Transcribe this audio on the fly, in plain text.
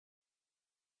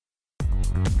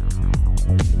Hi,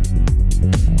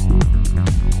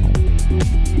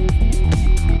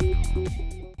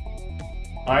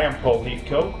 I'm Paul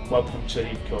Heathcote. Welcome to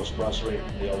Heathcotes Brasserie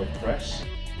from the Olive Press.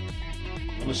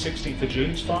 On the 16th of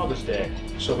June is Father's Day,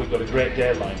 so we've got a great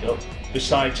day lined up.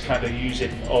 Besides kind of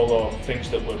using all our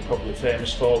things that we're probably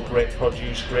famous for, great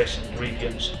produce, great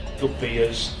ingredients, good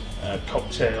beers,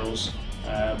 cocktails,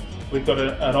 we've got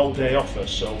an all-day offer.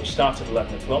 So we start at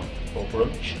 11 o'clock for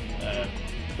brunch,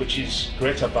 which is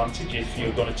great advantage if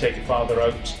you're going to take your father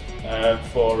out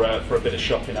for a bit of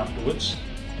shopping afterwards.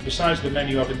 Besides the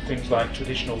menu having things like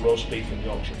traditional roast beef and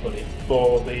Yorkshire pudding,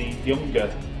 for the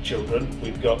younger children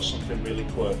we've got something really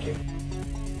quirky.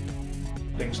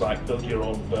 Things like build your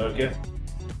own burger,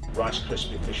 Rice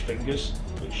crispy fish fingers,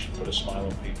 which put a smile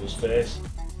on people's face.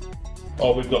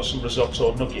 Or we've got some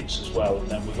risotto nuggets as well, and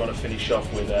then we're going to finish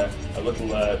off with a little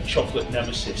chocolate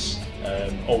nemesis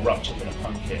all wrapped up in a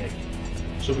pancake.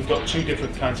 So we've got two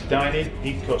different kinds of dining,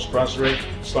 Heathcotes Brasserie,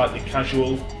 slightly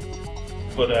casual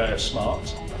but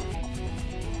smart.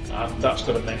 And that's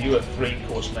got a menu, a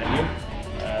 3-course menu.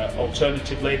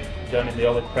 Alternatively, down in the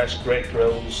Olive Press, great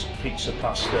grills, pizza,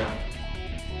 pasta,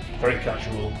 very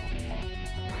casual.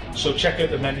 So check out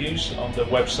the menus on the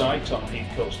website on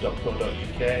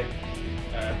heathcotes.co.uk,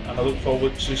 and I look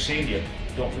forward to seeing you.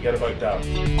 Don't forget about Dad.